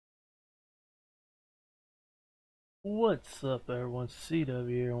What's up everyone, CW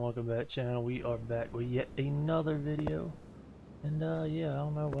here and welcome back channel. We are back with yet another video. And yeah, I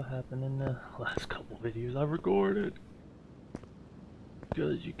don't know what happened in the last couple videos I recorded,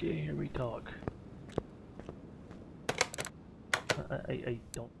 because you can't hear me talk. I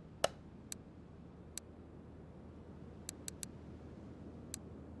don't.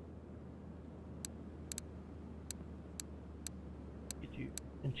 Get you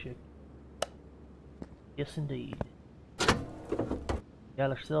and check. Yes indeed.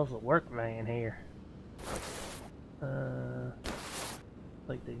 Got ourselves a work van here.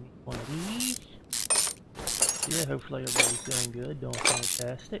 Like they need one of these. Yeah, hopefully everybody's doing good, doing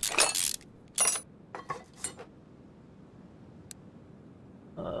fantastic.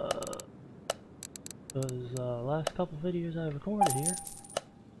 Because last couple videos I recorded here,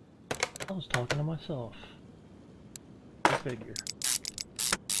 I was talking to myself. Go figure.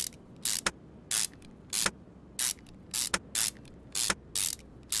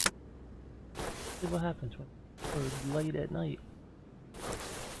 See what happens when it's late at night.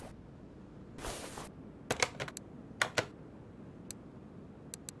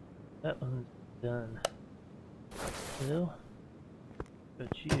 That one's done. So,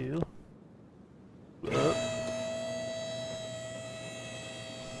 got you.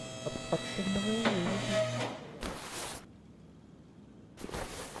 Up in the way.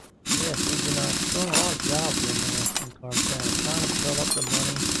 Yes, we've been doing a lot of jobs in Carbon Town. Trying to build up the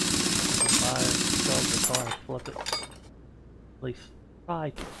money to buy or sell the car and flip it. At least try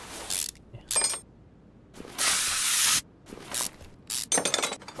to.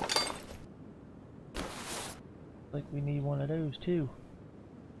 Like we need one of those too.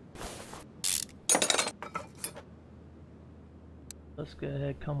 Let's go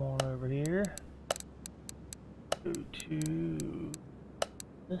ahead, come on over here. Go to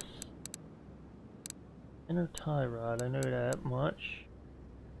this inner tie rod. I know that much.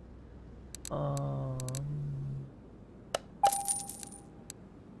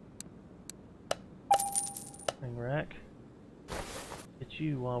 Ring rack. Get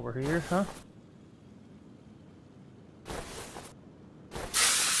you while we're here, huh?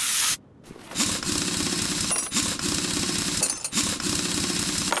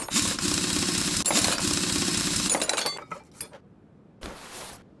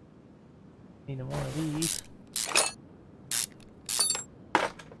 Need one of these.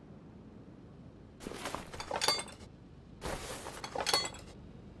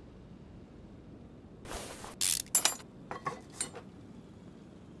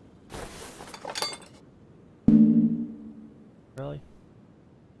 Really?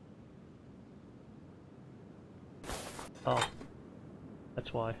 Oh,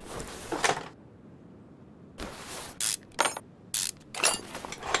 that's why.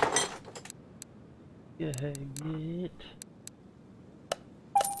 Go ahead and get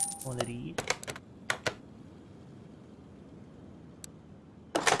one of these.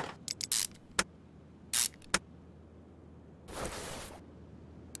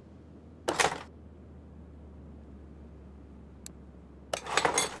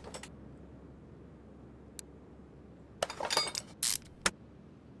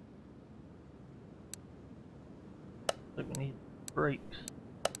 So we need brakes.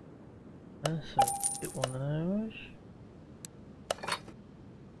 So get one of those.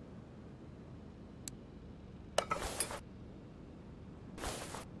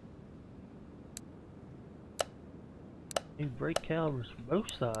 New brake calibers for both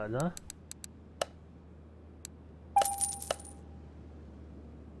sides, huh?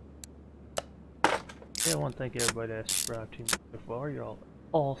 Yeah, I want to thank everybody that subscribed to me so far. You're all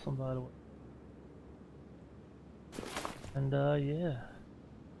awesome, by the way. And yeah.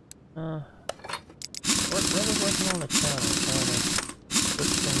 We're working on the channel, trying to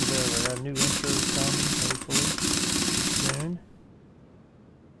switch things over. Got a new intro coming, hopefully, soon.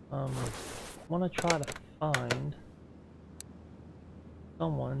 Want to try to find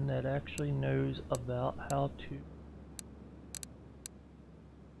someone that actually knows about how to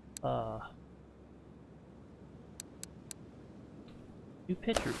do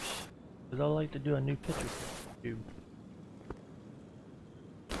pictures, because I like to do a new picture for YouTube.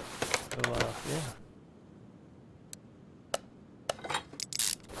 So yeah.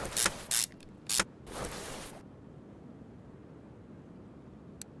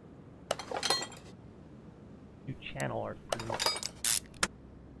 Do channel art pretty much.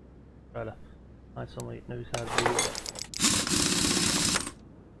 Try to find somebody that knows how to do it.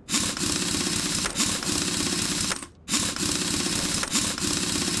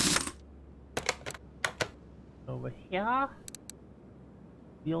 Over here,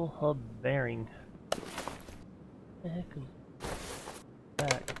 wheel hub bearing. The heck is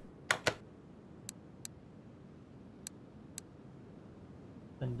back?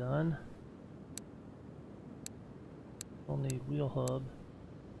 Been done. We'll need wheel hub.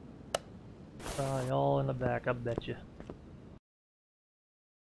 Probably all in the back, I bet you.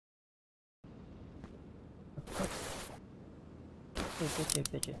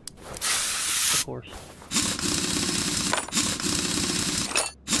 Betcha. Of course.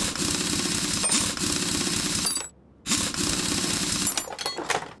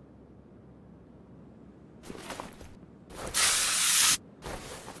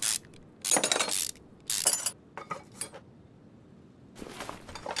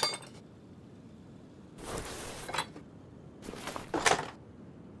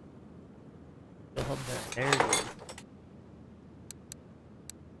 There you go.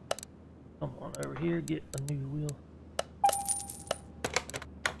 Come on over here, get a new wheel.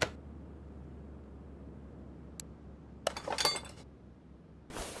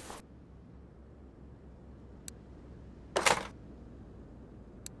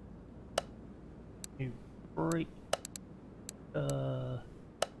 New brake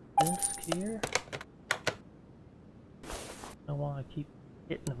disc here. I want to keep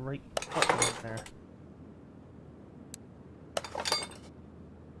hitting the right button in there.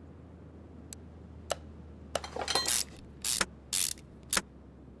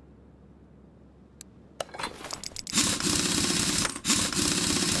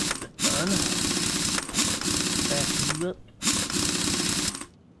 Up.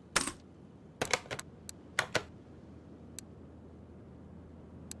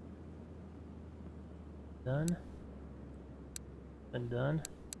 Done. Been done.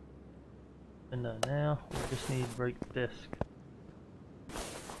 Been done. Now we just need brake disc.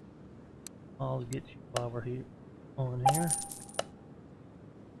 I'll get you while we're here on here.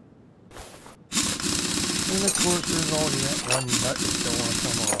 And of course there's already that one nut that don't want to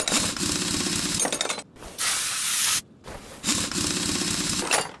come off.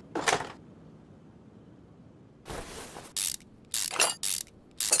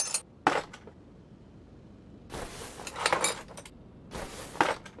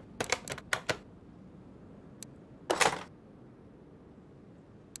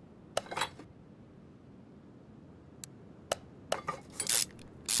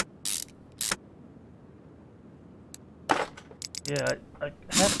 Yeah, I have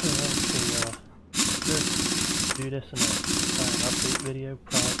to actually just do this in an update video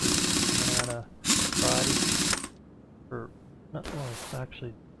probably coming out Friday. Or not, well, it's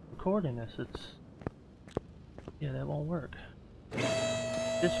actually recording this. It's, yeah, that won't work.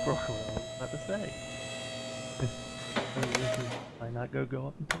 Discord, what I was about to say. So this is, might not go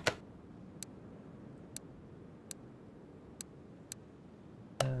up until.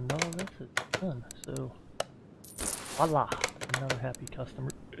 And all this is done. So, voila. Another happy customer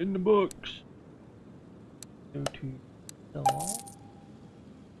in the books. Go to sell all.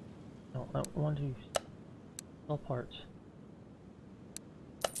 No, I want to sell parts.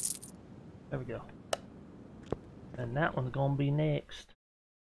 There we go. And that one's gonna be next.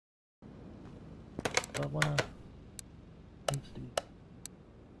 So I wanna needs to be.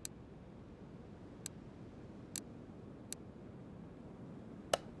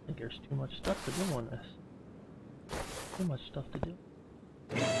 I think there's too much stuff to do on this. Too much stuff to do.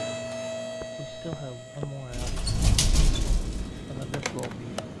 We still have one more out. Some of this will be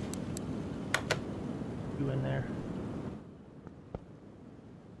you in there.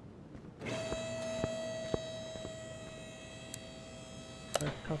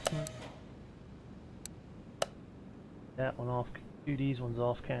 There's customer. That one off. Do these ones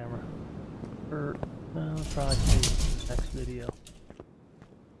off camera. Or no, I'll probably see next video.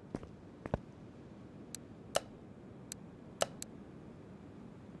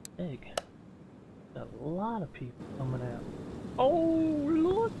 Big. Got a lot of people coming out. Oh,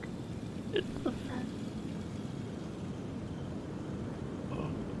 look! It's the fat.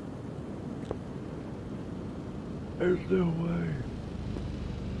 Oh. There's no way.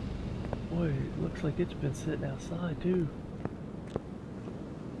 Boy, it looks like it's been sitting outside too.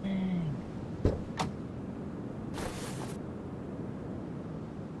 Dang.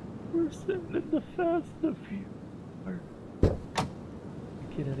 We're sitting in the Fast and Furious.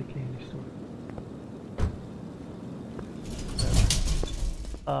 Kid at a candy store.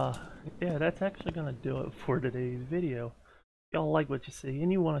 Yeah, that's actually gonna do it for today's video. Y'all like what you see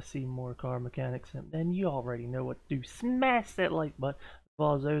and you want to see more car mechanics, then you already know what to do. Smash that like button. As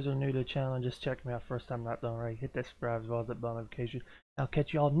well as those who are new to the channel and just check me out first time not done already, hit that subscribe as well as that bell notification. I'll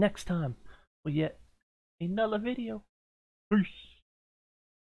catch y'all next time with yet another video. Peace.